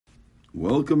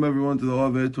Welcome everyone to the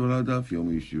Ave Torah Daf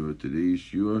Yomi Shiur. Today's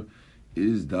Shiur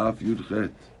is Daf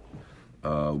Yudchet.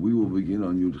 We will begin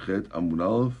on Yudchet Amud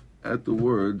Aleph at the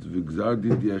words V'gzar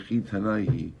din diachit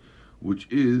hanaihi, which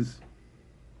is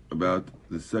about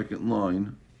the second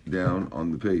line down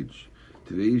on the page.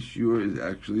 Today's Shiur is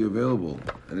actually available.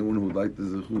 Anyone who would like the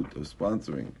zechut of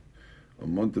sponsoring a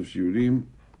month of Shiurim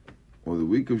or the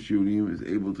week of Shiurim is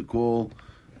able to call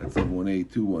at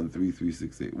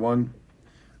 718-213-3681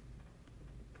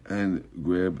 and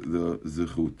grab the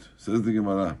zechut. Says the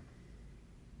Gemara,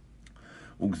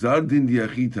 Ugzar din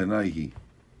diachit hanaihi.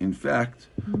 In fact,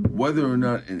 whether or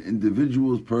not an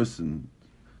individual's person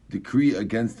decree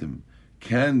against him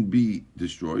can be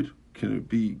destroyed, can it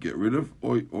be get rid of,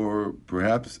 or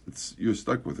perhaps you're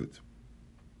stuck with it.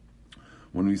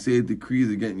 When we say a decree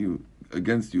is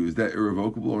against you, is that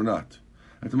irrevocable or not?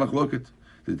 That's a machloket.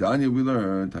 The Tanya we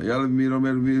learned, Hayalav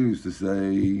Mir used to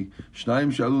say,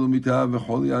 Shnaim Shalul Mitav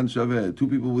V'Cholian Shaveh. Two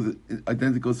people with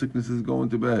identical sicknesses go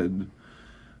into bed.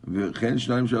 V'chen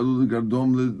Shnaim Shalul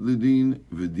Gardom Lidin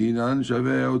V'Dinan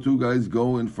Shaveh. Or two guys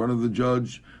go in front of the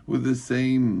judge with the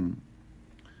same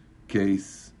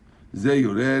case. Zeh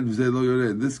Yored, V'Zeh Lo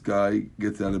Yored. This guy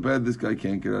gets out of bed, this guy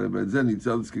can't get out of bed. Zeh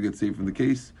Nitzal, this guy gets saved from the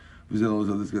case. V'Zeh Lo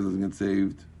Yored, this guy doesn't get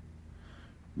saved.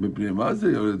 Why does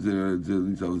that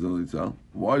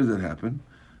happen?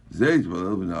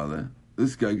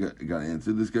 This guy got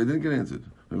answered, this guy didn't get answered.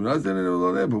 But why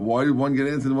did one get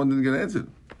answered and one didn't get answered?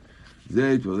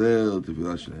 The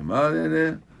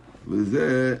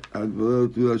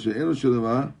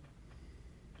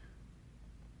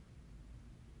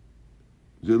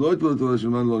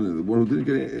one who didn't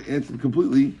get answered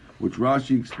completely, which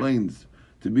Rashi explains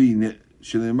to be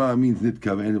Shelema means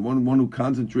nitkava, and one who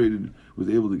concentrated was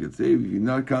able to get saved. If you're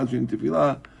not concentrating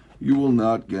tefillah, you will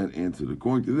not get answered.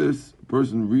 According to this, a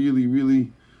person really,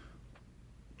 really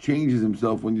changes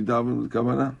himself when you daven with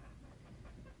kavanah.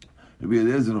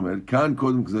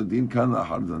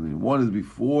 One is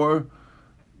before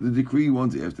the decree,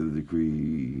 one's after the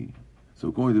decree. So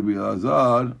according to Rabbi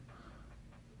Elazar,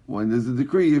 when there's a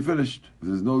decree, you're finished. If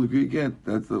there's no decree, you can't.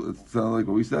 It sounds like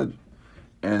what we said.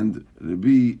 And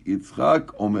Rabbi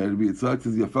Yitzchak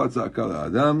says, Yafat Za'akal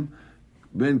Adam,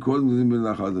 Ben Kodem Ben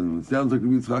Lachazanim. It sounds like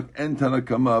Rabbi Yitzchak and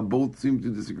Tanakama both seem to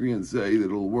disagree and say that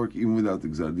it'll work even without the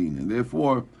Gzardin. And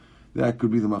therefore, that could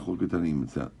be the Machlokut Tanim,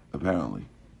 apparently.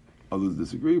 Others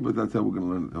disagree, but that's how we're going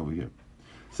to learn it over here.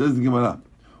 Says the Gemara,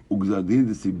 Ugzardin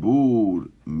de Sibur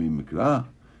Mimikra.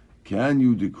 Can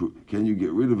you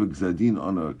get rid of a Gzardin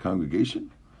on a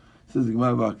congregation? Says the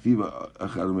Gemara,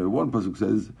 one pasuk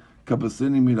says,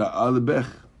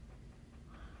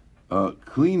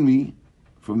 clean me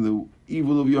from the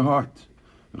evil of your heart.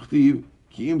 If you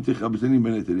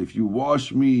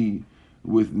wash me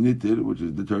with nitir, which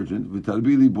is detergent,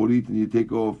 and you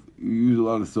take off, you use a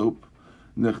lot of soap,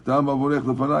 I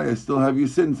still have your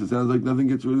sins. It sounds like nothing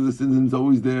gets rid of the sins and it's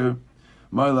always there.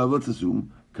 My love, let's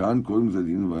assume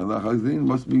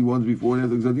must be ones before and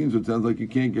after Gzadin, so it sounds like you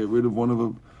can't get rid of one of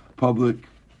a public,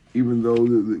 even though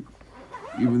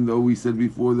we said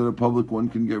before that a public one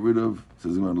can get rid of.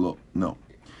 Says no.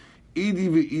 Idi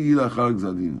ve'idi lachar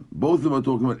Gzadin. Both of them are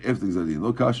talking about after Gzadin.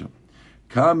 Lo kasha.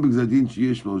 Kam b'Gzadin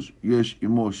yesh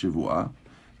imo shavua.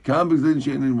 Kam b'Gzadin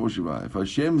she'en imo shavua. If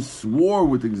Hashem swore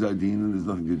with the Gzadin, then there's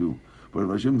nothing to do. But if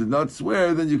Hashem did not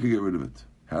swear, then you can get rid of it.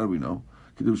 How do we know?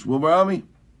 Keduv Shmuel Barami.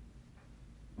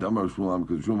 Damar Shmuel Barami,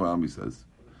 because Shmuel Barami says.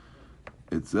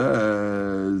 It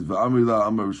says, "Va'amri la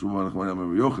amar Shmuel Nachman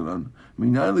amar Yochanan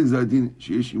minay l'Gzadin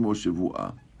sheyesh imo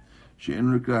shavua she'en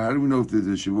rikra." How do we know if there's a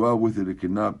shavua with it? It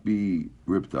cannot be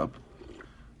ripped up.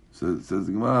 So it says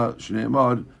the Gemara,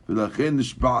 "Shneimad v'lachen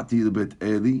nishba'ti lebet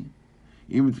Eli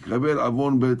im tikaber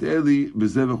avon bet Eli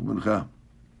bezevach mincha."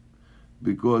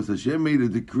 Because Hashem made a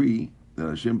decree that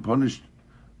Hashem punished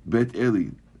Bet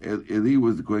Eli. Eli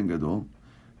was the Kohen Gadol,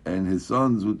 and his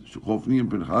sons with Chofni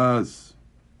and Pinchas.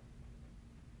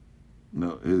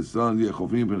 No, his sons,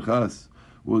 Chofni and Pinchas,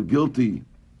 were guilty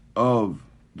of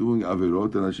doing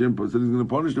Averot, and Hashem said He's going to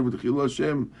punish them with the Chilul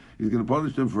Hashem. He's going to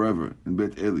punish them forever in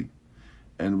Bet Eli.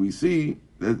 And we see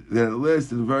that it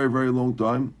lasted a very, very long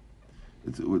time.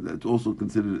 It's also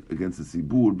considered against the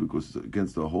Sibur, because it's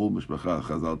against the whole Mishpacha,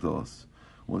 Chazal tell us.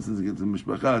 Once it's against the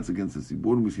Mishpacha, it's against the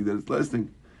Sibur, and we see that it's lasting.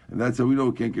 And that's how we know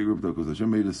it can't get ripped up, because Hashem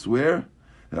made us swear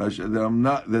that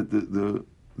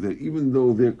even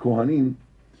though they're Kohanim,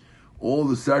 all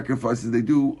the sacrifices they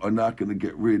do are not going to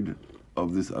get rid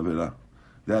of this Averah.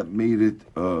 That made it,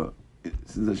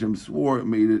 since Hashem swore, it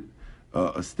made it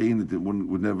a stain that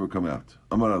would never come out.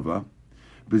 Amar Rava,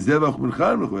 Bezevach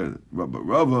Mincha. But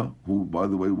Rava, who by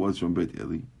the way was from Bet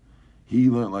Eli, he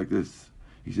learned like this: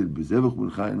 He said, "Bezevach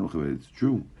mincha eno mechaber." It's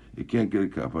true. You can't get a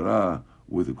kapara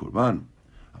with a korban.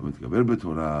 But if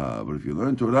you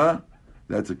learn Torah,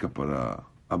 that's a kapara.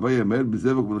 Abaye Mer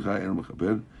bezevach mincha eno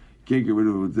mechaber. Can't get rid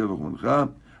of it with zevach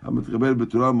mincha. Hametchaber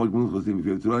b'Torah magmul chasadim. If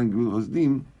you have Torah and gemul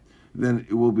chasadim, then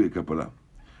it will be a kapara.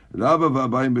 Rabba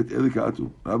v'Abaye bet Eli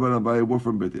ka'atu. Rabba and Abaye were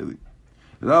from Bet Eli.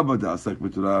 Rabba da'asak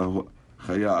b'Torah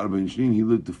chaya 40 shnin. He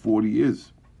lived to 40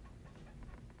 years.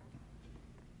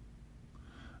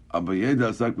 Abaye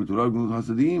da'asak b'Torah gemul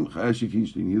chasadim chaya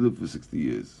 60 shnin. He lived for 60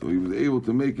 years. So he was able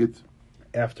to make it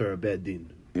after a bad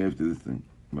din. After this thing,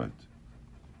 right.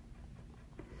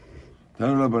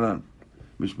 Tanu Rabbanan.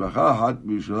 Mishpacha hat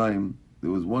b'Yerushalayim.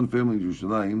 There was one family in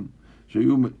Yerushalayim.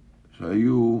 Shayu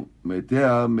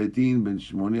metea metin ben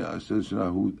shmoni asher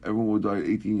shana. Who everyone would die at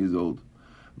 18 years old.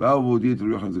 Ba'u v'odiyah to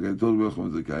Yochanan Zakai. Told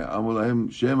Yochanan Zakai. Amar lahem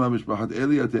shema mishpachat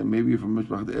Eli atem. Maybe you're from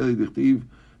mishpachat Eli. Dichtiv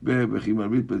be'bechim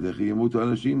arbit be'techi yamutu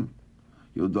anashim.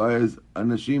 You'll die as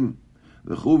anashim.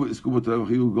 The chuv isku b'Torah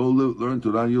v'chiyu. Go learn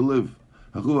Torah and you'll live.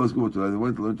 They went to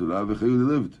learn Torah. They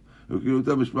lived. They were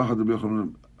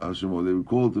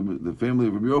called the family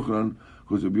of Rabbi Yochanan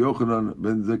because Rabbi Yochanan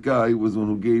ben Zakkai was the one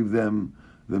who gave them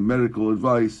the medical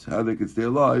advice how they could stay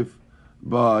alive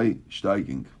by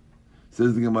steiking.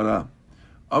 Says the Gemara.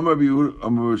 Amar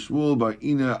Shmuel by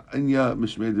Ina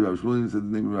Mishmei Rav. Shmuel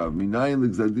said the name of Rav. Minayin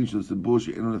l'gzadin shel sibur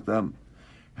she'enu nechtam.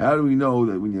 How do we know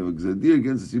that when you have a gzadir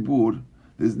against a sibur,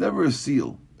 there's never a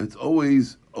seal? It's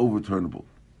always overturnable.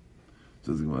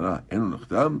 Says the Gemara, "Enu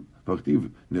nechtam, v'achtiv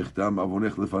nechtam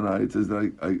avonech lefanai." It says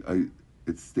that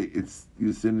it's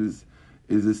your sin is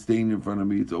a stain in front of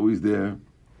me. It's always there.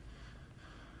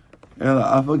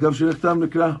 Ela afagav shenechtam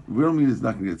nekra. We don't mean it's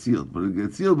not going to get sealed, but it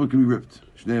gets sealed, but it can be ripped.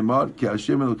 Shnei Amar, ki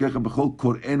Hashem Elokecha b'chol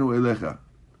kor'enu elecha.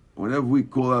 Whenever we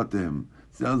call out to Him,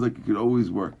 it sounds like it could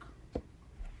always work.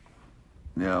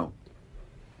 Now,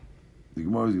 the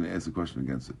Gemara is going to ask a question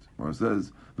against it. Gemara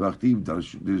says, "V'achtiv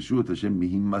d'Yeshuat Hashem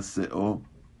bihimatzeo."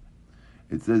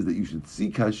 It says that you should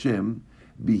seek Hashem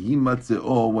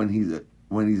bihimatzeo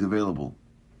when He's available.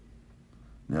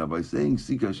 Now, by saying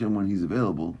seek Hashem when He's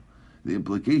available, the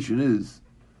implication is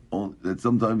that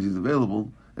sometimes He's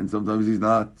available and sometimes He's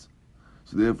not.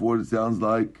 So therefore, it sounds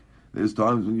like there's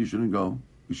times when you shouldn't go.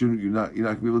 You're not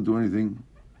going to be able to do anything.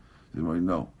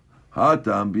 No.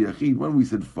 Hatam biyachid. When we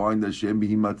said find Hashem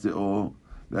bihimatzeo,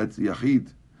 that's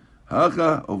yachid.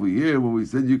 Hacha over here when we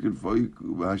said you can find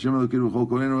Hashem Elokeinu b'chol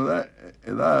kor'enu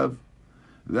elav,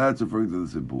 that's referring to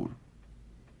the sibur.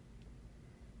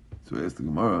 So I asked the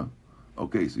Gemara.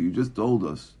 Okay, so you just told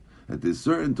us that there's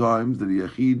certain times that a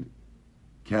yachid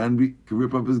can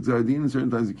rip up his gzardin, and certain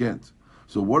times he can't.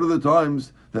 So what are the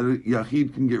times that a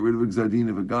yachid can get rid of a gzardin?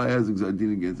 If a guy has a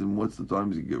gzardin against him, what's the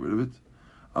times he can get rid of it?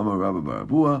 Amar Rabba bar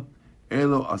Abua.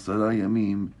 Elo asara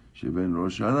yamim sheben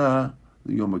Rosh Hashanah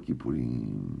l'Yom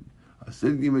Kippurim.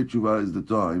 Aseret Yemei Teshuvah is the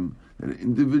time that an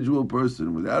individual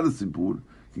person without a sibur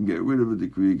can get rid of a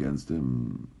decree against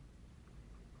him.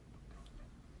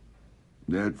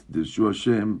 That's the Shu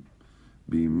Hashem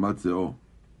b'matzeo.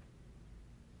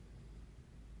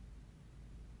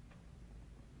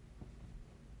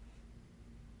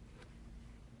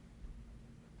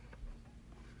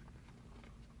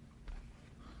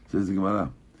 Says the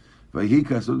Gemara. There's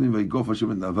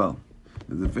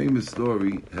a famous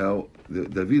story how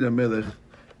David HaMelech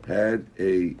had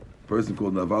a person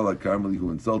called Naval HaKarmeli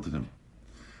who insulted him.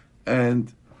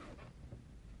 And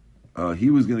he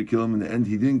was going to kill him. In the end,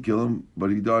 he didn't kill him, but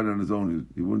he died on his own.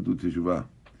 He wouldn't do teshuvah.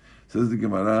 Says the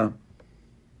Gemara,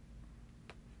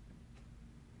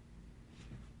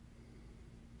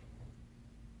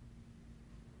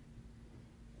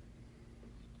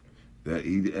 that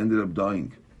he ended up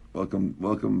dying. Welcome,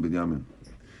 Binyamin.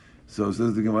 So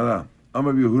says the Gemara,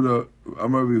 Amar Yehuda,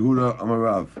 Amar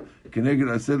Rav, Keneged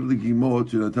Ased Ligimot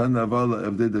Shonatan Naval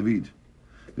Avdei David.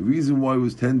 The reason why it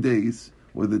was 10 days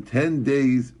was the 10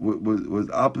 days was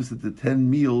opposite the 10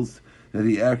 meals that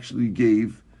he actually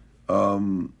gave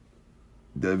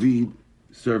David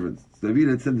servants. David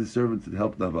had sent his servants to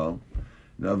help Naval.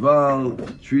 Naval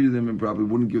treated them improperly,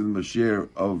 wouldn't give them a share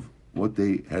of what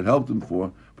they had helped him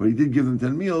for, but he did give them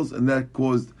 10 meals, and that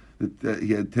caused that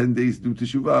he had 10 days to do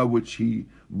teshuvah, which he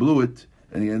blew it,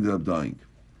 and he ended up dying.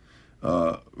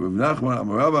 Rav Nachman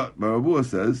Amar Barabua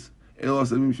says,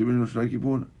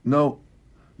 no,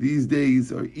 these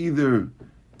days are either,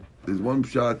 there's one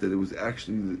shot that it was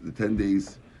actually the 10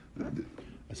 days of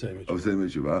Aseret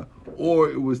Teshuvah, or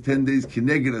it was 10 days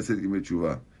Keneged Aseret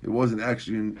Teshuvah. It wasn't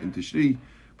actually in Tishri,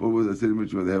 but it was Aseret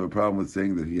Teshuvah. They have a problem with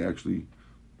saying that he actually,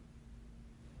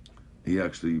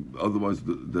 otherwise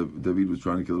David was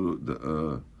trying to kill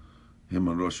him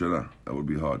on Rosh Hashanah. That would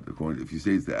be hard. If you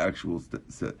say it's the actual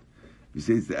set, if you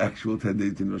say it's the actual 10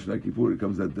 days in Rosh Hashanah Kippur, it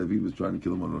comes that David was trying to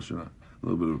kill him on Rosh Hashanah. A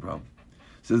little bit of a problem.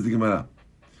 Says the Gemara.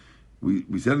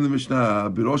 We said in the Mishnah,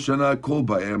 B'Rosh Hashanah kol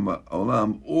ba'er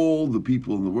olam, all the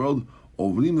people in the world,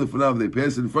 ovrim lefanav, they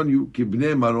pass in front of you,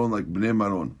 kibnei maron, like bnei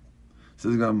maron.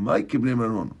 Says the Gemara, my kibnei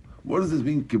maron. What does this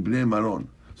mean, kibnei maron?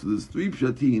 So there's 3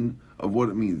 pshatin of what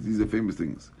it means. These are famous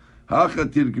things.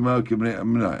 Ha'chatir kibnei kibnei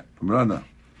amrana.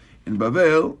 In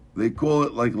Bavel, they call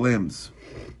it like lambs.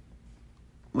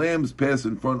 Lambs pass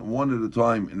in front, one at a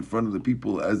time, in front of the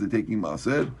people as they're taking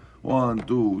Maaser. 1,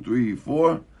 2, 3,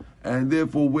 4. And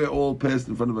therefore, we're all passed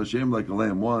in front of Hashem like a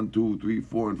lamb. 1, 2, 3,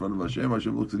 4 in front of Hashem.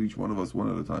 Hashem looks at each one of us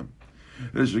one at a time.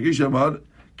 It's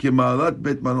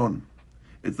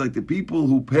like the people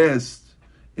who passed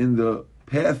in the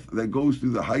path that goes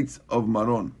through the heights of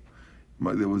Maron.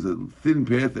 There was a thin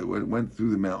path that went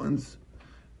through the mountains,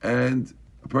 and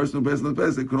a person who passed on the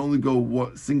path that could only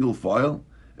go single file,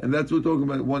 and that's what we're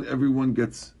talking about. Everyone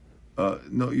gets.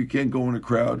 No, you can't go in a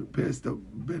crowd past the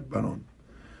Bet Maron.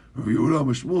 Rav Yehuda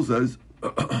Mishmul says,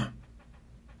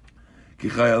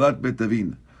 "Kichayalat Bet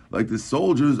David," like the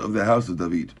soldiers of the house of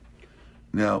David.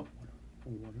 Now,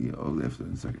 after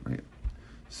in a second, right?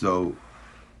 So,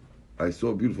 I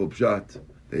saw a beautiful pshat.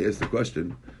 They asked the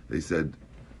question. They said,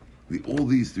 all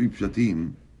these 3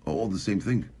 pshatim are all the same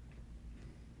thing,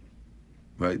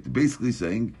 right? They're basically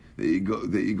saying that you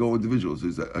go individuals.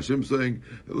 Is Hashem saying,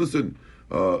 listen,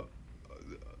 Rosh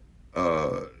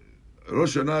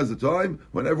Hashanah is the time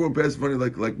when everyone passes in front of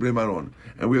you like Bnei Maron.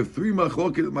 And we have 3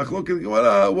 machloket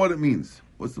Gemara, what it means.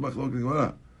 What's the machloket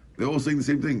Gemara? They're all saying the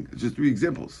same thing. It's just 3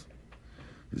 examples.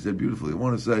 He said beautifully. I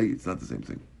want to say it's not the same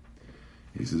thing.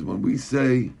 He says, when we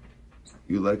say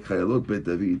you like Chayalot Bet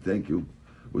David, thank you,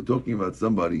 we're talking about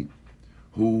somebody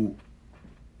who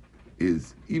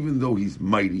is, even though he's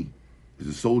mighty, he's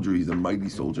a soldier, he's a mighty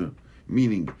soldier,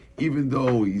 meaning even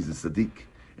though he's a tzaddik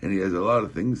and he has a lot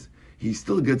of things, he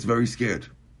still gets very scared,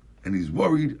 and he's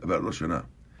worried about Rosh Hashanah.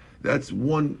 That's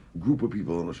one group of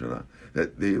people in Rosh Hashanah,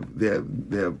 that they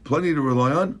have plenty to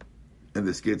rely on, and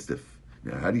they're scared stiff.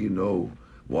 Now, how do you know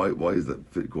why is that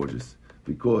fit gorgeous?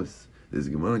 Because there's a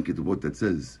Gemara in Ketubot that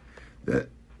says that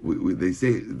they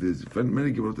say there's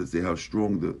many Gemara that say how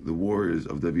strong the warriors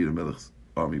of David HaMelech's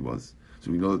army was.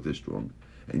 So we know that they're strong,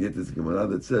 and yet there's a Gemara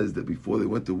that says that before they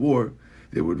went to war,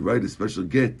 they would write a special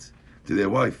get to their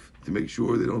wife to make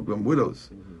sure they don't become widows.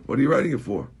 What are you writing it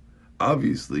for?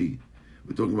 Obviously,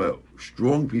 we're talking about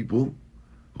strong people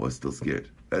who are still scared.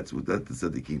 That's the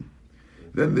tzaddikim.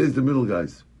 Then there's the middle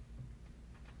guys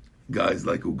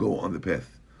like who go on the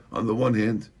path. On the one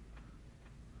hand,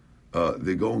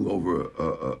 they're going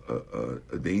over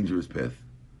a dangerous path,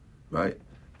 right?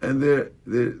 And they're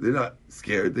not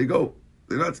scared. They go.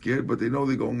 They're not scared, but they know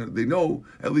they're going. They know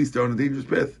at least they're on a dangerous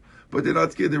path, but they're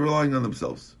not scared. They're relying on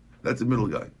themselves. That's a middle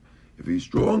guy. If he's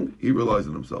strong, he relies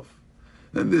on himself.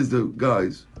 Then there's the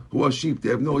guys who are sheep. They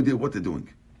have no idea what they're doing.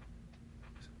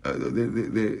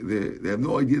 They have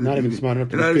no idea. Not even smart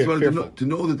enough to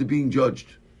know that they're being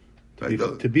judged.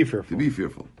 To be fearful. To be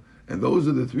fearful. And those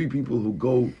are the 3 people who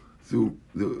go through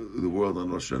the world on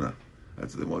Rosh Hashanah.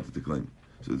 That's what they wanted to claim.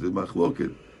 So it's a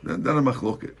machloket, not a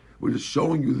machloket. We're just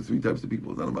showing you the 3 types of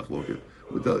people. It's not a machloket.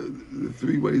 But the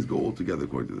 3 ways go all together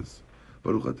according to this.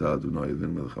 Baruch atah Adonai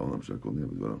Eloheinu melech haolam she'akol nהיה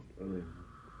b'dvaro.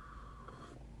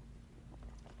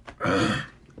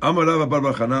 Amar Rav bar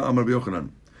bar Chana, Amar B'Yochanan,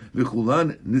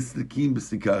 v'chulan nislikim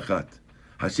b'stika achat.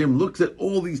 Hashem looks at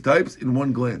all these types in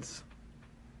one glance.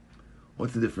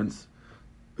 What's the difference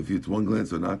if it's one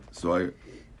glance or not? So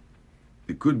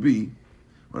it could be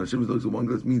when Hashem looks at one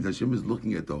glance means Hashem is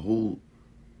looking at the whole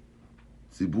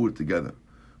tzibur together,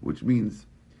 which means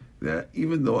that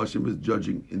even though Hashem is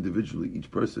judging individually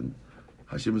each person,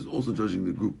 Hashem is also judging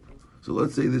the group. So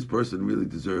let's say this person really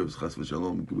deserves chas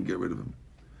v'shalom, we get rid of him.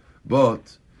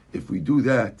 But if we do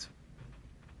that,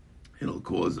 it'll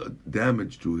cause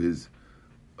damage to his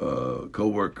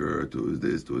co-worker, to his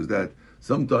this, to his that.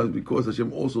 Sometimes because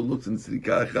Hashem also looks in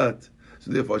tzedikah achat,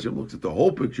 so therefore Hashem looks at the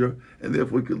whole picture, and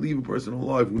therefore he could leave a person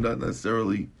alive who not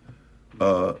necessarily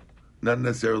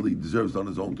deserves on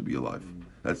his own to be alive.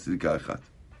 That's tzedikah achat.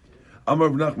 Amar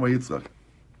Rav Nachman Yitzchak.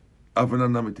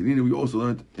 We also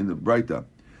learned in the Braita,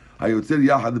 Hayotzer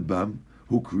Yahad Bam,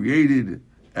 who created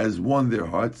as one their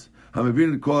hearts,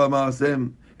 Hamavin Kol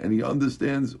HaMaasem, and he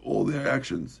understands all their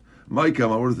actions.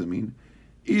 Maikama, what does it mean?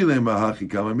 Maybe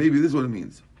this is what it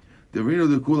means.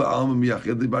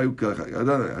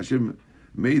 Hashem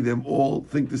made them all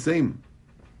think the same.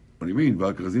 What do you mean?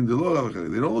 They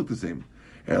don't look the same.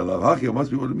 It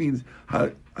must be what it means.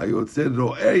 Hashem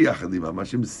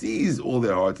sees all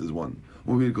their hearts as one.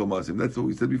 That's what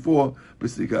we said before.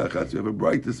 So you have a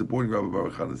brighter supporting Rabbi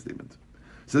Baruch Hana's statement.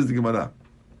 Says the Gemara.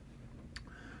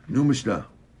 New Mishnah.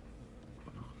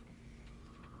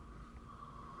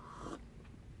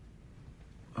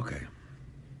 Okay.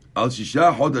 Al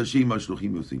Shisha Chodashim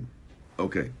Ashluchim Yosim.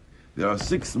 Okay. There are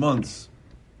 6 months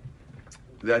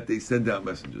that they send out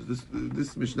messengers.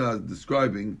 This Mishnah is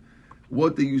describing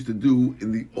what they used to do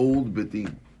in the old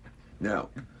Betin. Now,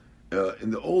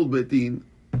 in the old Betin,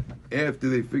 after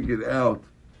they figured out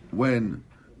when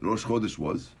Rosh Chodesh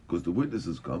was, because the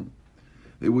witnesses come,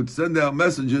 they would send out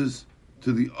messages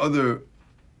to the other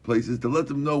places to let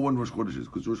them know when Rosh Chodesh is.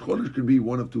 Because Rosh Chodesh could be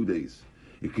one of 2 days.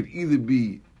 It could either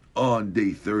be on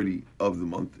day 30 of the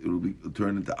month, it'll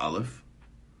turn into Aleph,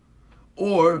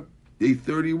 or day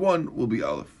 31 will be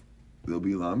Aleph. There'll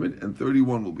be Lamed, and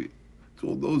 31 will be.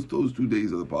 So those 2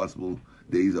 days are the possible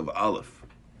days of Aleph.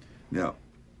 Now,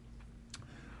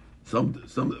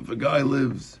 if a guy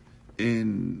lives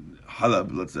in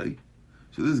Halab, let's say,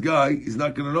 so this guy is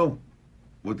not going to know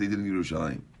what they did in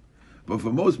Yerushalayim. But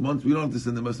for most months, we don't have to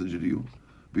send a messenger to you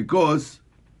because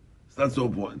it's not so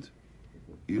important.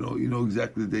 You know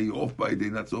exactly the day you're off by a day,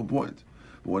 not so important.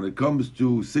 But when it comes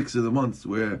to 6 of the months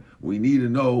where we need to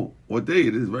know what day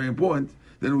it is, very important,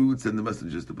 then we would send the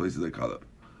messengers to places like Halab.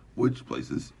 Which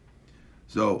places?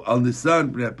 So, Al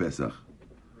Nisan Bnei Pesach.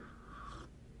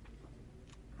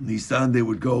 Nisan they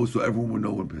would go so everyone would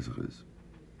know when Pesach is.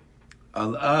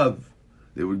 Al Av,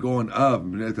 they would go on Av,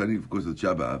 Bnei Tanif, because of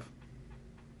Shab Av.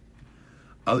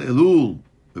 Al Elul,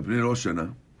 Bnei Rosh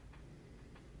Hashanah.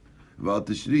 Val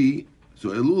Tishri, so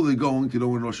Elul they're going to know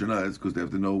when Rosh Hashanah is, because they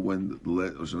have to know when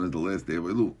Rosh Hashanah is the last day of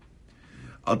Elul.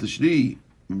 Al Tishri,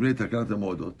 Bnei Takanat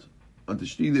HaModot. On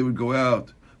Tishri they would go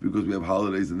out, because we have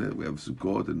holidays in there. We have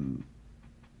Sukkot and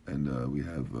we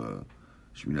have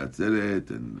Shmini Atzeret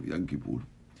and Yom Kippur.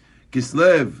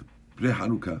 Kislev, Bnei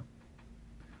Hanukkah.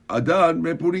 Adar,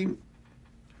 Bnei Purim.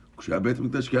 When the Beit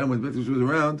HaMikdash was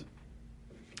around,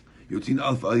 Yotzin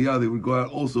Alf Aliyah, they would go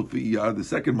out also for Iyar, the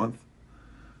 2nd month,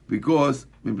 because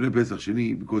Bnei Pesach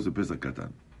Sheni, because of Pesach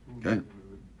Katan. Okay?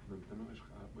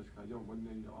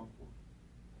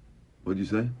 What did you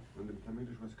say?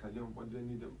 What do they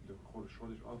need the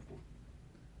Chodesh off for?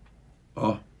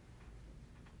 Oh.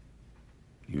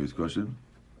 Here's his question.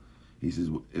 He says,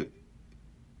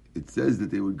 it says that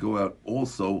they would go out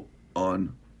also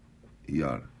on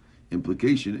Iyar.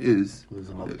 Implication is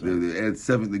they add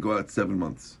 7, they go out 7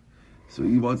 months. So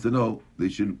he wants to know they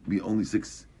should be only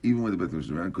 6, even when the Beit HaMikdash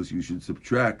is around, because you should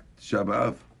subtract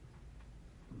Shabbat.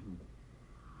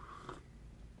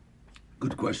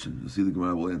 Good question. You'll see the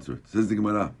Gemara will answer it. Says the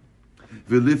Gemara. If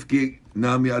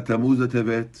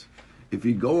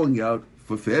you're going out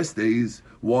for fast days,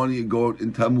 why don't you go out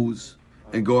in Tammuz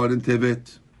and go out in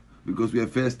Tevet? Because we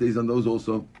have fast days on those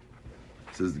also.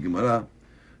 Says the Gemara.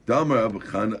 Damar Rab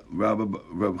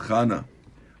Chana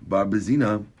Bar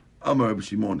Bezina Amar Rab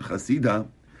Shimon Chasida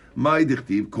Mai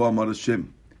Dichtiv Ko Amar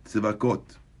Hashem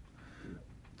Tzevakot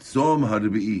Tzom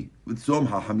HaRebi'i V'Tzom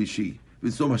HaHamishi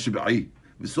V'Tzom HaShib'i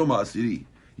V'Tzom HaAsiri.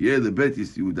 Yeah, the Bet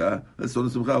Yis Yehuda. That's on the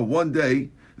Simcha. One day,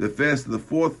 the fast of the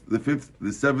 4th, the 5th, the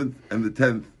 7th, and the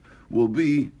 10th will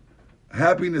be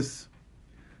happiness.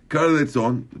 Karel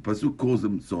Tzon, the Pasuk calls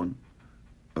them Tzon,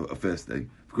 a fast day.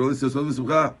 Karel Tzon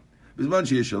Simcha. Bizman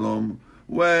Sheyeh Shalom.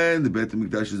 When the Bet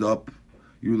HaMikdash is up,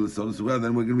 you will Tzon Simcha.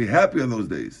 Then we're going to be happy on those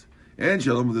days. And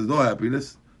Shalom, there's no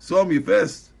happiness. Som, you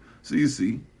fast. So you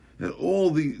see that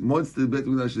once the Bet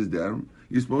HaMikdash is down,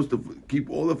 you're supposed to keep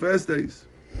all the fast days.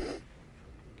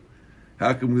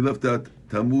 How come we left out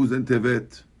Tammuz and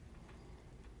Tevet?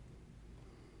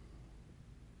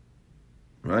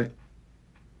 Right?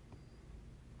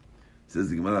 Says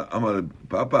the Gemara, Amar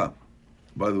Papa.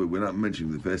 By the way, we're not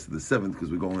mentioning the fast of the 7th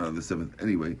because we're going out on the 7th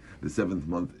anyway. The 7th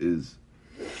month is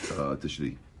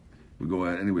Tishri. We're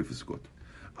going out anyway for Sukkot.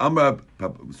 Amar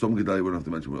Papa. Som Gedali we don't have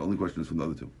to mention. The only question is from the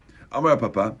other 2. Amar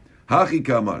Papa. Hachi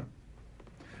Kamar.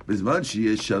 Bizman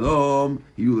Sheyeh Shalom.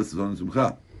 Hiyu L'Sazon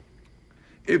Simcha.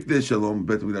 If there's Shalom,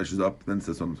 Bet HaMikdash is up, then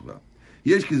Sazon Simcha.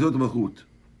 Yesh Gizerot Malchut.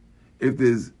 If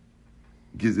there's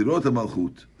Gizerot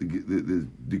Malchut, there's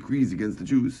decrees against the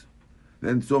Jews,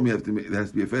 then Tzom it has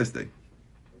to be a fast day.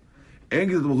 And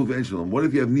Gizerot Malchut and Shalom. What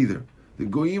if you have neither? The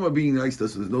Goyim are being nice to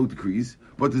us, so there's no decrees,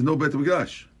 but there's no Bet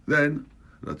HaMikdash. Then,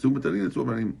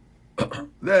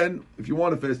 then, if you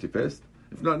want to fast, you fast.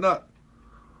 If not, not.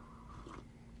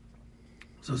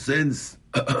 So since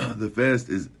the fast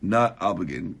is not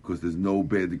obligating, because there's no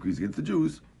bad decrees against the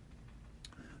Jews,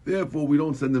 therefore we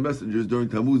don't send the messengers during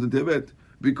Tammuz and Tevet,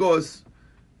 because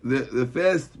the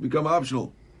fast become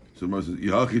optional. So the Gemara says,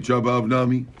 Yahachi Tisha B'Av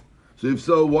Nami. So if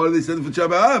so, why do they send it for Tisha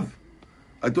B'Av?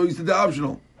 I thought you said the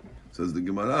optional. Says the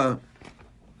Gemara,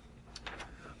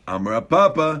 Amar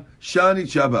Papa Shani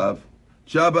Tisha B'Av.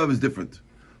 Tisha B'Av is different.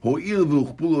 Ho'il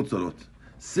v'uchpulo tzarot.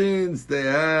 Since they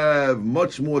have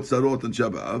much more tzarot than Tisha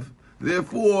B'Av,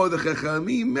 therefore the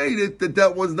Chachamim made it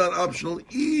that was not optional,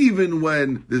 even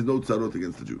when there's no tzarot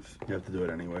against the Jews. You have to do it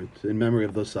anyway. It's in memory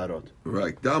of those tzarot.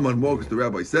 Right. Daman Morgus, the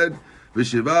rabbi said,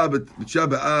 V'shiva b'Tisha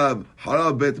B'Av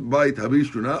harav bet bayit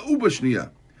habishuna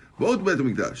ubashniya. Both Bet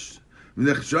HaMikdash.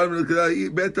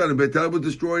 Betan, and Betan was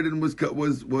destroyed and was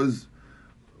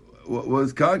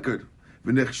conquered.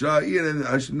 And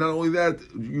not only that,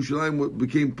 Yerushalayim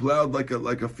became plowed like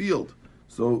a field.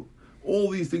 So all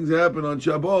these things happen on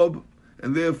Shabbat,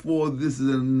 and therefore this is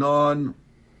a non-optional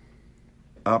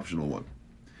one.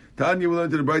 Tanya, we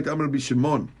learned to the bright Amar Rabbi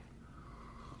Shimon.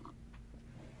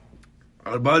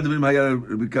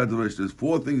 There's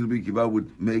four things Rabbi Kiva would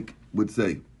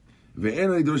say. I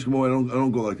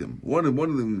don't go like him. One of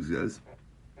them says,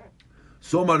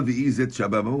 Somar V'i Zet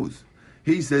Shabbat Tammuz.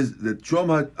 He says that Shom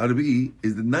HaRavi'i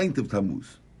is the 9th of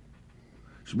Tammuz.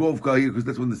 Shbo of Kahir, because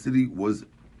that's when the city was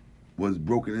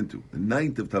broken into. The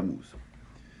 9th of Tammuz.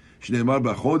 Shneimar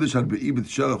b'chodesh HaRavi'i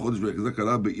b'tishah l'chodesh v'ekazak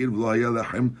harav be'ir v'lo haya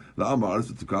lachem la'am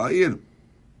ha'aretz v'tukah ha'ir.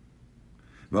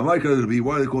 Why do they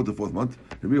call it the 4th month?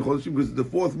 Because it's the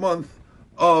 4th month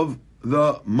of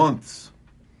the months.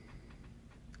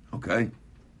 Okay.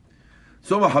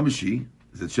 Soma Hamishi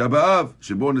is Tisha B'Av.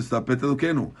 Shebo Nistapet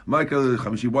Elokenu. Michael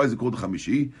Hamishi. Why is it called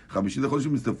Hamishi? Hamishi the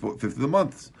Chodesh is the 5th of the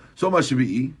month. Soma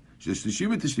Shvi'i. It's the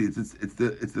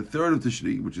 3rd of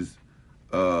Tishri, which is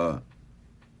Tzom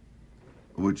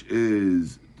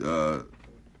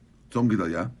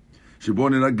Gedalia. Shebo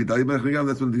Nerag Gedalia Ben Achikam.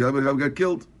 That's when Gedalia Ben Achikam got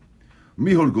killed.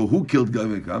 Miholgo. Who killed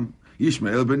Gedalia Ben Achikam?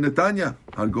 Yishmael ben Netanya.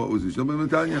 Hargo was Yishmael ben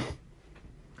Netanya.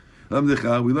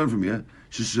 We learn from here.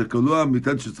 We see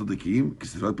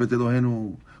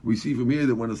from here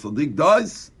that when a Sadiq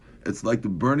dies, it's like the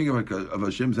burning of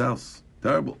Hashem's house.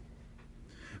 Terrible.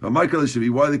 Why they call it Shavi?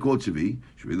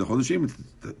 Shavi the Chodeshim,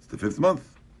 it's the 5th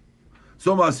month.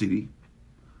 Soma Asiri,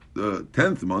 the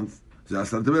 10th month,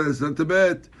 that's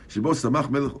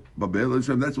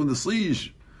when the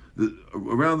siege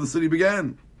around the city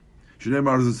began. As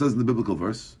it says in the biblical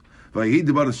verse,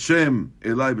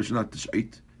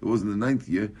 it was in the 9th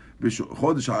year.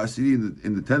 Chodesh HaAsiri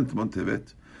in the 10th month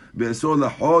Tevet. Be'esor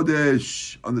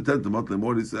lachodesh on the 10th month.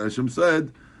 Hashem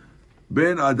said,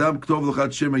 Ben Adam Ktov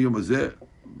L'Chat Shem Hayom Hazeh.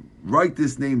 Write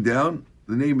this name down,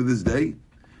 the name of this day.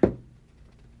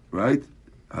 Right?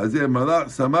 Hazeh Malach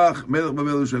Samach Melech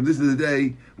Bavel Yerushalayim. This is the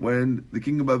day when the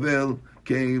king of Bavel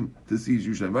came to siege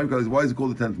Yerushalayim. Why is it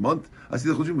called the 10th month?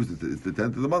 Asir Chodesh because it's the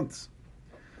 10th of the months.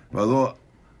 V'alo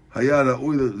Hayara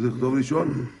Uy L'Chtov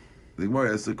Rishon. The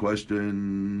Gemara asks a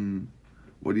question,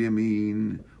 what do you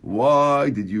mean? Why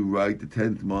did you write the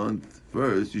 10th month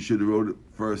first? You should have wrote it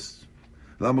first.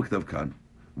 Lama K'tav Kan.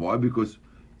 Why? Because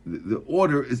the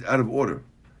order is out of order.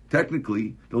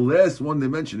 Technically, the last one they're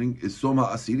mentioning is Soma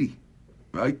Asiri.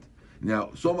 Right?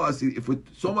 Now, Soma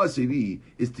Asiri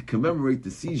is to commemorate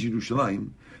the siege of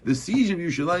Yerushalayim. The siege of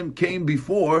Yerushalayim came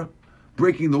before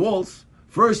breaking the walls.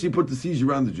 First, you put the siege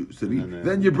around the city,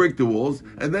 then you break the walls,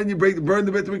 and then you burn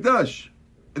the Beit HaMikdash,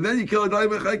 and then you kill a Gedalia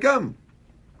Ben Achikam.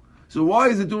 So why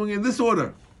is it doing it in this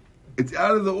order? It's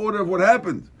out of the order of what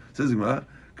happened. Says the Gemara,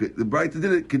 the Braita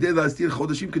did it.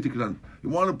 You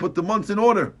want to put the months in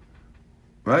order,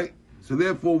 right? So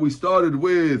therefore, we started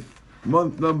with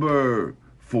month number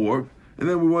 4, and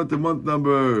then we went to month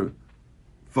number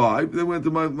 5, then we went to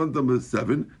month number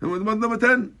 7, and we went to month number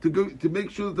 10 to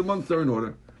make sure that the months are in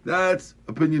order. That's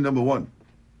opinion number 1.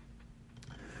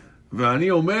 V'ani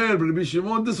Omer, but Rabbi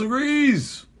Shimon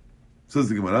disagrees. Says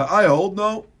the Gemara, I hold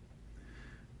no.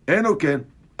 Eno ken.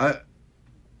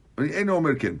 Eno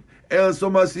Omer ken. El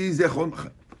Soma Asiri zechon.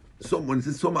 When it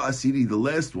says Soma Asiri, the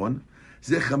last one,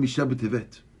 zech Chamisha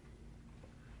b'Tevet.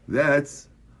 That's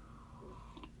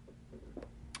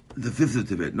the 5th of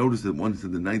Tevet. Notice that one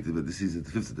said the 9th of Tevet. This is the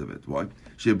 5th of Tevet. Why?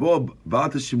 Shebo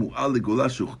ba'ata Shemu'al legola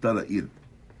shuchta la'ir.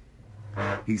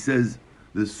 He says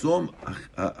the Soma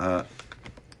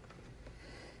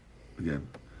again.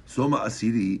 Soma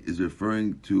Asiri is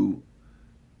referring to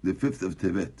the 5th of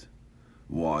Tevet.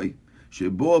 Why?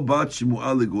 Shebo bat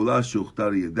Shemu'al legola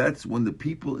shuchta la'ir. That's when the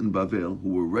people in Bavel, who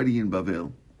were already in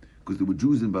Bavel, because there were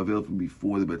Jews in Bavel from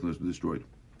before the Beit HaMikdash was destroyed.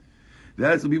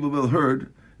 That's when people of Bavel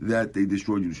heard that they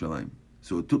destroyed Yerushalayim.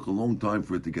 So it took a long time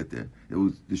for it to get there. It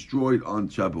was destroyed on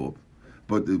Shabbos.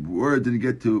 But the word didn't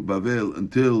get to Bavel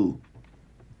until,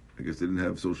 I guess they didn't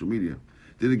have social media.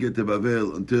 Didn't get to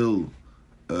Bavel until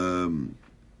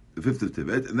the 5th of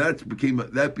Tevet, and that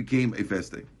became a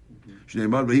fast day.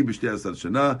 שנאמר ויהי ב12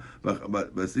 שנה,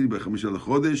 בעשירי ב5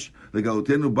 לחודש,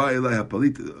 לגלותנו בא אלי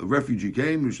הפליט, a refugee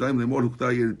came, ירושלים לאמור הוכתה,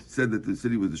 it said that the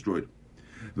city was destroyed.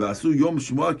 ועשו יום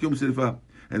שמוע כיום שרפה.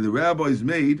 And the rabbis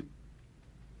made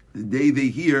the day they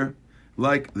hear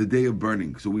like the day of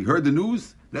burning. So we heard the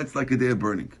news, that's like a day of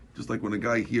burning. Just like when a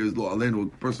guy hears, or a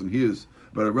person hears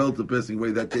about a relative passing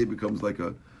away, that day becomes like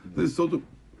a, so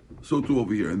too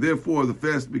over here. And therefore the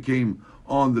fast became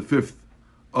on the 5th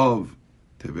of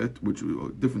Tevet, which is a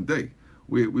different day.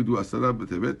 We do Asara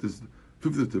b'Tevet, this is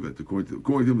 5th of Tevet, according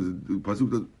to him, the Pasuk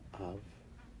that... Av,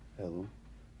 Elul,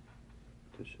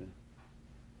 Tisha,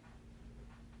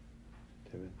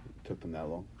 Tevet. It took them that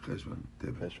long. Cheshvan,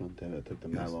 Tevet. Tevet. It took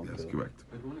them Yes, that long. yes, to- correct.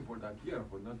 But only for that year,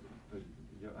 but not the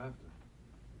year after.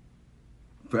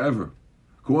 Forever.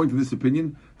 According to this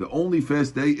opinion, the only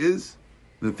fast day is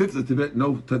the 5th of Tevet,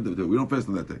 no 10th of Tevet. We don't fast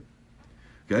on that day.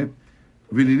 Okay?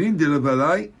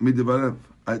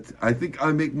 I think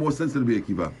I make more sense than Rabbi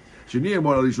Akiva.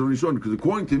 Because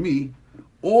according to me,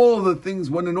 all the things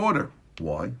went in order.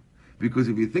 Why? Because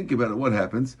if you think about it, what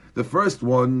happens? The first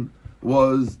one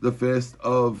was the fast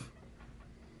of,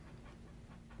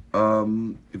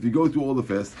 if you go through all the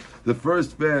fasts, the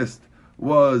first fast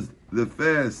was the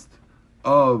fast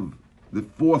of the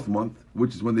 4th month,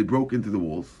 which is when they broke into the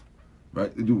walls.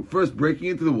 Right? They do first breaking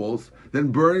into the walls,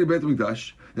 then burning the Beit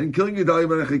HaMikdash, then killing Gedalia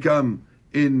ben Achikam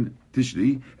in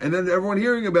Tishri, and then everyone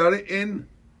hearing about it in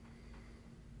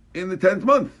the 10th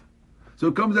month. So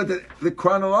it comes out that the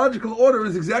chronological order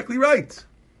is exactly right.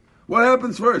 What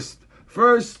happens first?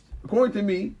 First, according to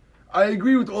me, I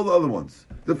agree with all the other ones.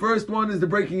 The first one is the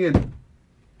breaking in.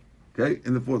 Okay?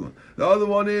 In the 4th one. The other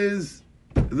one is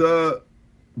the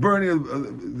burning of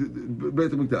the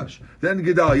Beit HaMikdash. Then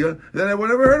Gedalia. Then everyone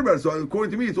never heard about it. So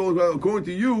according to me, it's all, according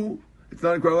to you, it's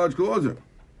not in chronological order.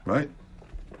 Right?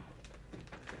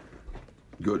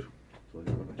 Good.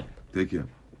 Take care.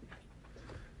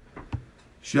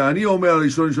 Shani Omer al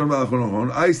Rishon Rishon v'al Achron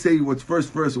Achron. I say what's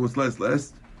first and what's last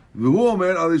last. V'hu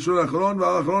Omer al Rishon Achron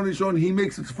v'al Achron Rishon. He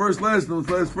makes it first last and what's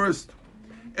last first.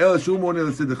 El Shu Moneh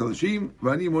l'Seder Chadashim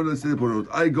v'ani Moneh l'Seder Porot.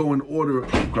 I go in order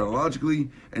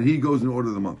chronologically, and he goes in order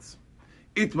of the months.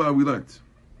 Itmar we learned.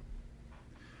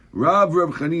 Rab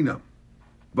Chanina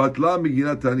Batla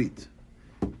Megillat Tanit.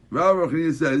 Rab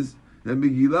Chanina says that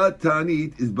Megillat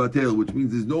Tanit is batel, which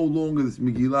means there's no longer this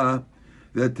Megillah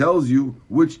that tells you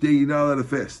which day you're not allowed to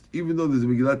fast. Even though there's a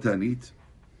Megillat Tanit,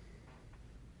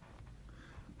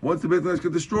 once the Beit HaMikdash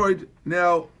got destroyed,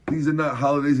 now these are not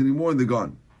holidays anymore and they're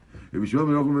gone. No, you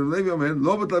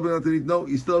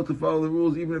still have to follow the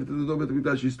rules, even if there's no Beit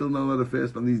HaMikdash, you're still not allowed to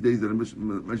fast on these days that are mentioned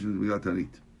in Megillat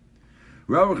Tanit.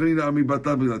 Rabbi Chanina Ami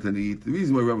Batal Megillat Tanit. The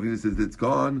reason why Rabbi Chanina says that it's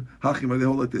gone, Hachim, they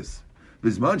hold like this.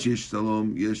 Bizman sheyesh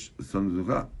Shalom yesh Son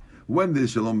Zumcha. When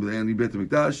there's Shalom b'Le'ani Beit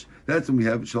HaMikdash, that's when we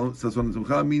have Shalom Son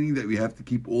Zumcha, meaning that we have to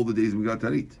keep all the days of Megillat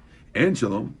Tanit. And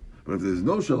Shalom. But if there's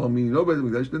no Shalom, meaning no Beit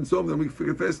HaMikdash, then we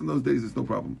can fast on those days, it's no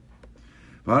problem.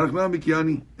 And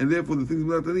therefore the things of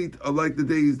Megillat Tanit are like the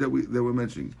days that we're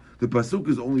mentioning. The Pasuk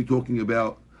is only talking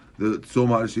about the Tzom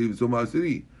HaShiv and Tzom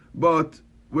HaSiri, but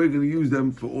we're going to use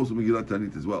them for also Megillat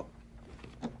Tanit as well.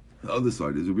 The other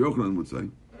side is, Rabbi Yochanan would say,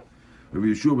 Rabbi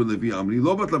Yeshua ben Levi Amri,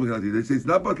 lo batla Megillat Tanit. They say it's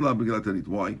not batla Megillat Tanit.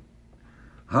 Why?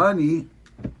 Hani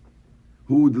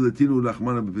hu delatinu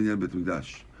lachmana b'binyan Beit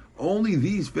HaMikdash. Only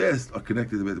these fasts are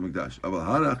connected to Beit HaMikdash. Aval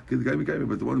hanach kedkai mikayim,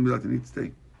 but the one in Megillat Tanit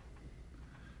stay.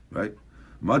 Right?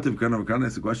 Matav Kana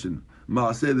asks a question.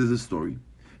 Ma'aseh, there's a story.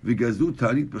 V'gazu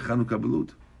Tanit b'Chanukah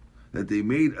b'Lud. That they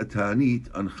made a Tanit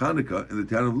on Chanukah in the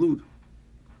town of Lud.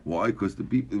 Why? Because there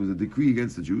was a decree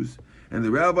against the Jews, and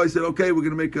the rabbi said, "Okay, we're going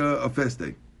to make a fast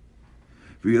day."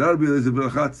 And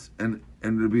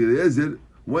Rabbi Eliezer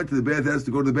went to the bathhouse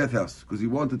to go to the bathhouse because he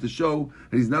wanted to show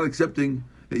that he's not accepting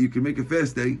that you can make a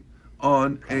fast day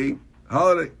on a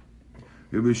holiday.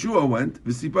 Rabbi Yeshua went.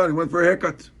 He went for a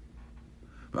haircut.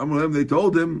 They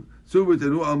told him,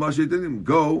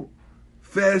 "Go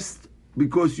fast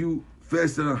because you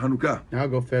fasted on Hanukkah." Now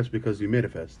go fast because you made a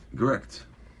fast. Correct.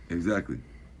 Exactly.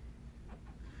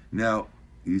 Now,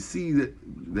 you see that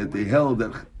they held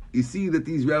that. You see that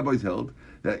these rabbis held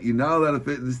that you're not allowed to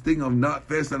fast. This thing of not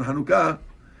fast on Hanukkah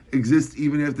exists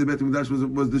even after the Beit HaMikdash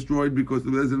was destroyed because the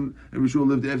Bezin and Rishon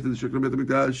lived after the Shekar Beit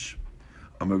HaMikdash.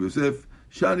 Amar Yosef,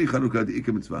 Shani Hanukkah the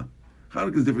Ikka mitzvah.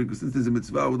 Hanukkah is different because since there's a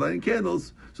mitzvah with lighting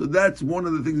candles, so that's one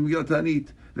of the things in Megillat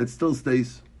Tanit that still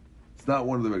stays. It's not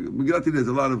one of the regular. Megillat Tanit has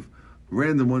a lot of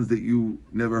random ones that you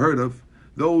never heard of.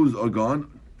 Those are gone.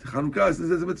 Hanukkah, since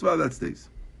there's a mitzvah, that stays.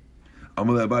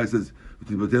 Amalei Abai says,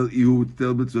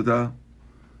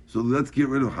 so let's get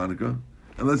rid of Hanukkah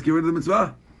and let's get rid of the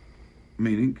mitzvah.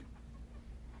 Meaning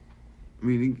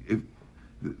if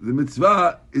the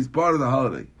mitzvah is part of the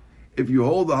holiday. If you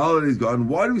hold the holiday is gone,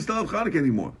 why do we still have Chanukah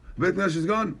anymore? Beit Midrash is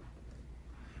gone.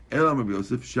 Elam Rabbi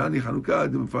Yosef, Shani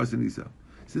Chanukah Dim Farsa Nisa.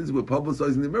 Since we're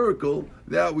publicizing the miracle,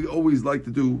 that we always like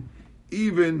to do,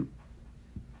 even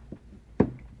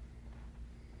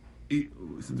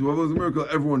since we're publicizing the miracle,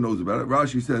 everyone knows about it.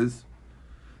 Rashi says,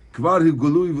 Kvar Hu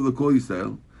Golui V'Lekol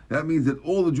Yisrael. That means that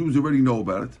all the Jews already know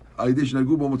about it.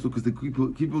 Because the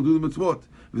people do the mitzvot.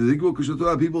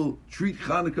 People treat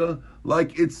Chanukah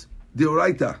like it's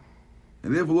deoraita.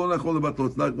 And therefore,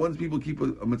 it's not once people keep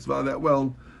a mitzvah that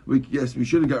well, we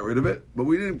should have got rid of it, but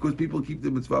we didn't because people keep the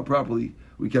mitzvah properly.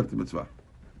 We kept the mitzvah.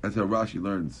 That's how Rashi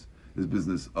learns his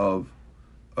business of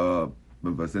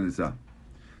Mevaseh.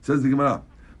 Says the Gemara,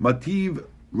 Mativ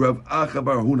Rav Acha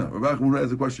Bar Huna. Rav Acha Bar Huna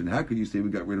has a question. How could you say we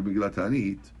got rid of Megillat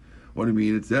Ta'anit? What do you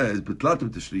mean? It says Betlat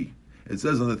Tishri. It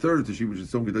says on the third of Tishri, which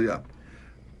is Tzom Gedalia,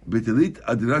 Betelit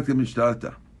Adirakta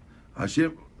Mishtarta.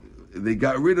 Hashem. They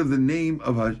got rid of the name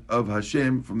of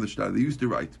Hashem from the shtar. They used to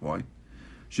write. Why?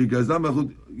 Because the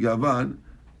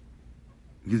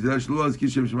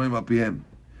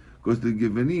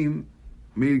Gevanim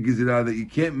made a gizirah that you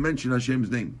can't mention Hashem's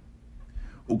name.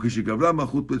 And when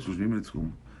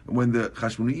the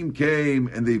Chashmonaim came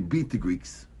and they beat the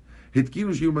Greeks, they said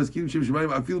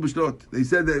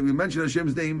that we mention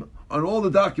Hashem's name on all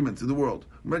the documents in the world.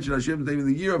 We mention Hashem's name in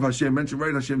the year of Hashem.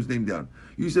 Write Hashem's name down.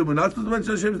 You said we're not supposed to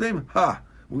mention Hashem's name? We're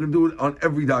going to do it on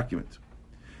every document.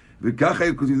 Because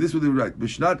this is what they would write. They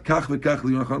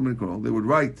would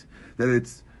write that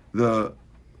it's the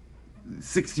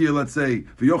 6th year, let's say,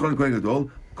 for Yochanan Kohen Gadol.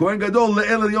 Kohen Gadol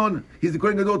le'el elyon. He's the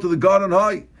Kohen Gadol to the God on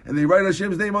high. And they write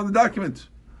Hashem's name on the document.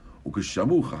 When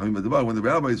the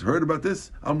rabbis heard about this,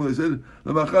 they said,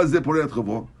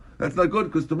 that's not good,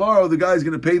 because tomorrow the guy's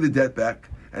going to pay the debt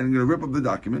back and going to rip up the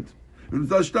document. We'll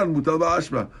find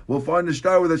a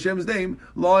shtar with Hashem's name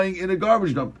lying in a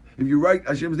garbage dump. If you write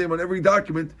Hashem's name on every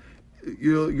document,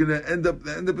 you're going to end up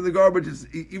in the garbage.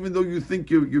 Even though you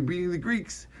think you're beating the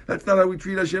Greeks, that's not how we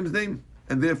treat Hashem's name.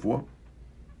 And therefore,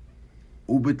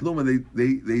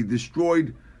 they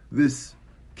destroyed this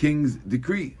king's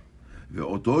decree. They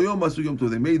made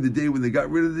the day when they got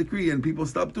rid of the decree and people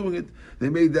stopped doing it, they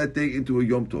made that day into a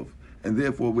Yom Tov. And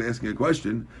therefore, we're asking a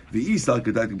question. If you hold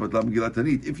a Megillat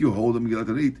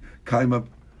Tanit,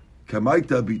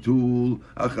 kamaita bitul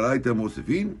acharaita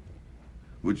mosefin,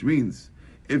 which means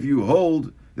if you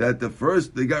hold that the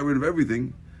first they got rid of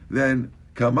everything, then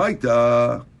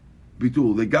kamaita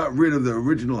bitul, they got rid of the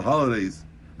original holidays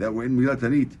that were in Megillat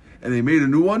Tanit and they made a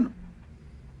new one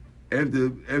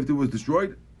after it was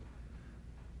destroyed.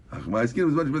 My skin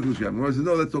was much better than the Gemara says,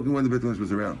 no, that's talking when the Beit Midrash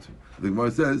was around. The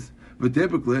Gemara says, but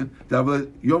typically, this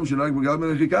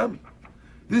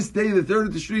day, the 3rd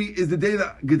of Tishri, is the day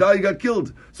that Gedaliah got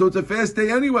killed. So it's a fast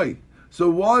day anyway. So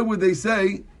why would they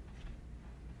say,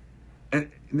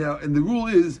 and the rule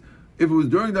is, if it was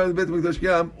during the Beit Midrash,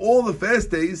 all the fast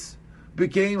days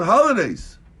became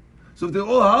holidays. So if they're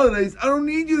all holidays, I don't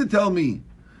need you to tell me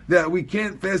that we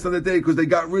can't fast on that day because they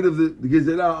got rid of the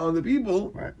Gezerah on the people,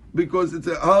 right? Because it's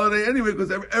a holiday anyway,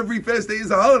 because every fast day is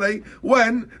a holiday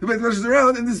when the Beit Midrash is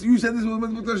around, and you said this when the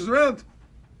Beit Midrash is around.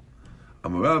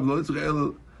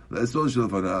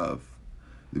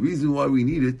 The reason why we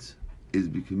need it is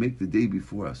we can make the day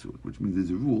before Asur, which means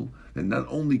there's a rule that not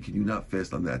only can you not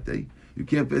fast on that day, you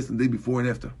can't fast on the day before and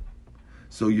after.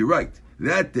 So you're right,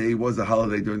 that day was a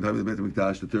holiday during the time of the Beit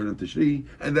Mikdash, the 3rd of Tishri,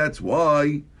 and that's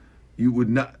why you would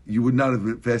not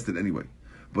have fasted anyway.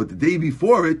 But the day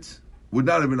before it would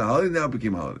not have been a holiday, now it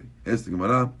became a holiday. Ask the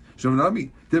Gemara,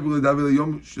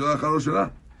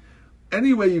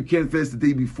 anyway, you can't fast the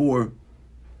day before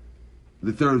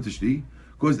the 3rd of Tishri,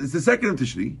 because it's the 2nd of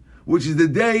Tishri, which is the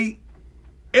day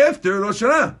after Rosh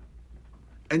Hashanah.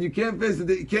 And you can't fast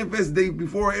the day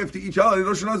before or after each holiday.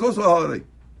 Rosh Hashanah is also a holiday.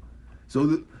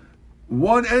 So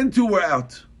 1 and 2 were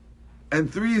out.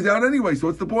 And 3 is out anyway, so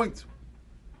what's the point?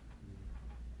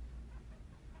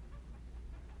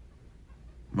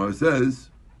 Mar says,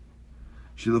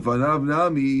 Shilafanav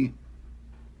Nami,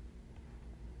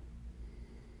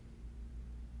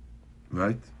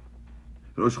 right?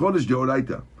 Rosh Chodesh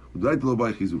Deoraita. Deoraita lo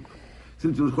by Chizuk.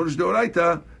 Since Rosh Chodesh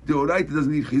Deoraita doesn't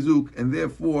need Chizuk, and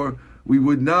therefore we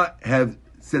would not have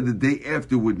said the day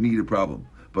after would need a problem.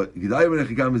 But Gedaliah ben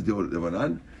Achikam is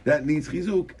Deoranan, that needs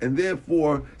Chizuk, and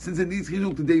therefore, since it needs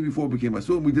Chizuk, the day before became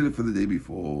Asur, and we did it for the day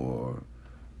before.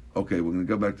 Okay, we're going to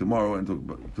go back tomorrow and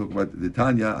talk about the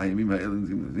Tanya, Hayamim Ha'elim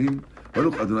Zim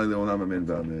Baruch Adonai Le'olam Amen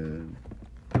V'Amen.